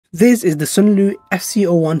This is the Sunlu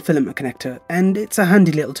FC01 Filament Connector, and it's a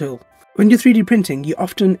handy little tool. When you're 3D printing, you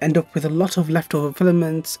often end up with a lot of leftover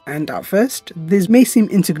filaments, and at first, these may seem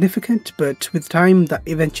insignificant, but with time that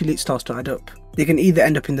eventually starts to add up. They can either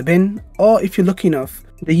end up in the bin, or if you're lucky enough,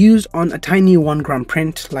 they're used on a tiny 1 gram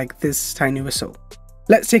print like this tiny whistle.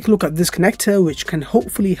 Let's take a look at this connector, which can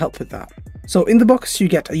hopefully help with that. So in the box you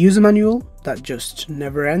get a user manual that just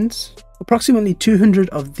never ends, approximately 200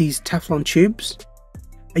 of these Teflon tubes,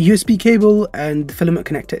 a USB cable, and the filament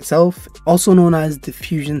connector itself, also known as the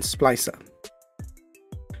fusion splicer.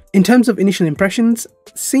 In terms of initial impressions,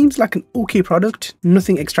 seems like an okay product,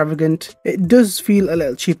 nothing extravagant. It does feel a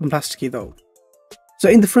little cheap and plasticky though. So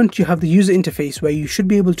in the front you have the user interface where you should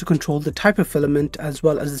be able to control the type of filament as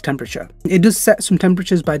well as the temperature. It does set some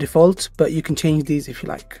temperatures by default, but you can change these if you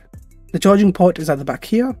like. The charging port is at the back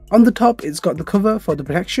here. On the top it's got the cover for the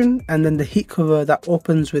protection, and then the heat cover that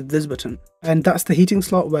opens with this button, and that's the heating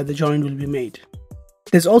slot where the join will be made.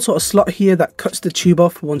 There's also a slot here that cuts the tube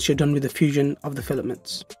off once you're done with the fusion of the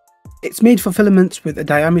filaments. It's made for filaments with a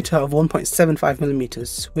diameter of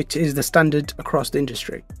 1.75mm, which is the standard across the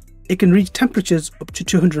industry. It can reach temperatures up to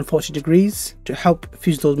 240 degrees to help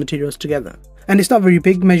fuse those materials together. And it's not very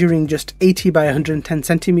big, measuring just 80 by 110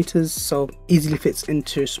 centimeters, so easily fits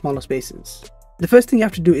into smaller spaces. The first thing you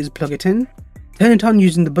have to do is plug it in, turn it on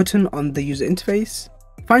using the button on the user interface,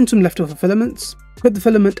 find some leftover filaments, put the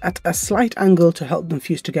filament at a slight angle to help them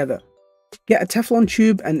fuse together. Get a Teflon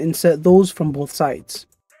tube and insert those from both sides.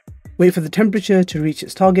 Wait for the temperature to reach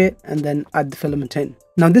its target and then add the filament in.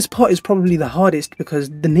 Now this part is probably the hardest because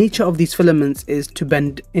the nature of these filaments is to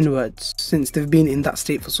bend inwards since they've been in that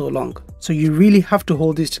state for so long. So you really have to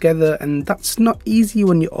hold these together, and that's not easy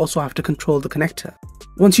when you also have to control the connector.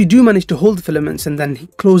 Once you do manage to hold the filaments and then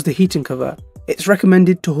close the heating cover, it's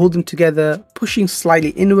recommended to hold them together, pushing slightly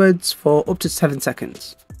inwards for up to 7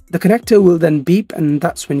 seconds. The connector will then beep, and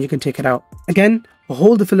that's when you can take it out. Again,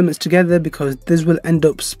 hold the filaments together because this will end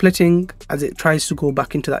up splitting as it tries to go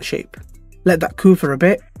back into that shape. Let that cool for a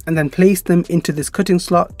bit and then place them into this cutting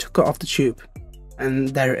slot to cut off the tube. And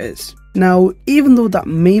there it is. Now, even though that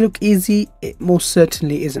may look easy, it most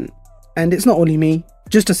certainly isn't. And it's not only me.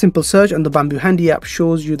 Just a simple search on the Bamboo Handy app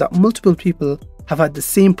shows you that multiple people have had the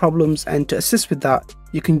same problems, and to assist with that,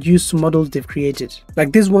 you can use some models they've created.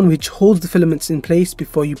 Like this one, which holds the filaments in place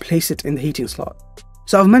before you place it in the heating slot.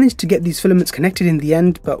 So I've managed to get these filaments connected in the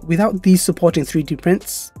end, but without these supporting 3D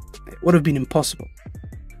prints, it would have been impossible.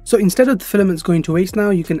 So instead of the filaments going to waste now,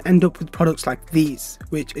 you can end up with products like these,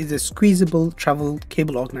 which is a squeezable travel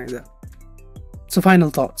cable organizer. So final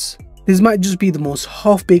thoughts. This might just be the most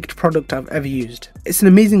half-baked product I've ever used. It's an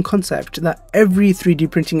amazing concept that every 3D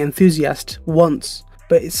printing enthusiast wants,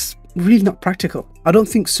 but it's really not practical. I don't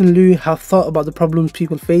think Sunlu have thought about the problems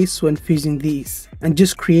people face when fusing these, and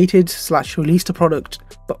just created/released a product,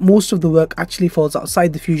 but most of the work actually falls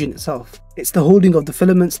outside the fusion itself. It's the holding of the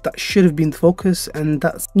filaments that should have been the focus, and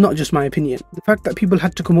that's not just my opinion. The fact that people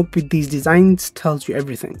had to come up with these designs tells you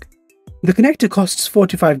everything. The connector costs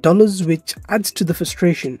 $45, which adds to the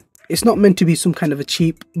frustration. It's not meant to be some kind of a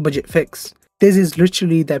cheap budget fix. This is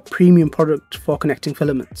literally their premium product for connecting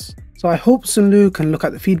filaments. So I hope Sunlu can look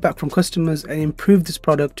at the feedback from customers and improve this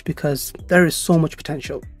product because there is so much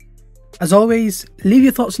potential. As always, leave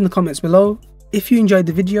your thoughts in the comments below. If you enjoyed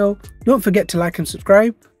the video, don't forget to like and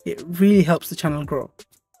subscribe. It really helps the channel grow.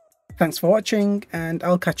 Thanks for watching, and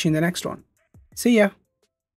I'll catch you in the next one. See ya!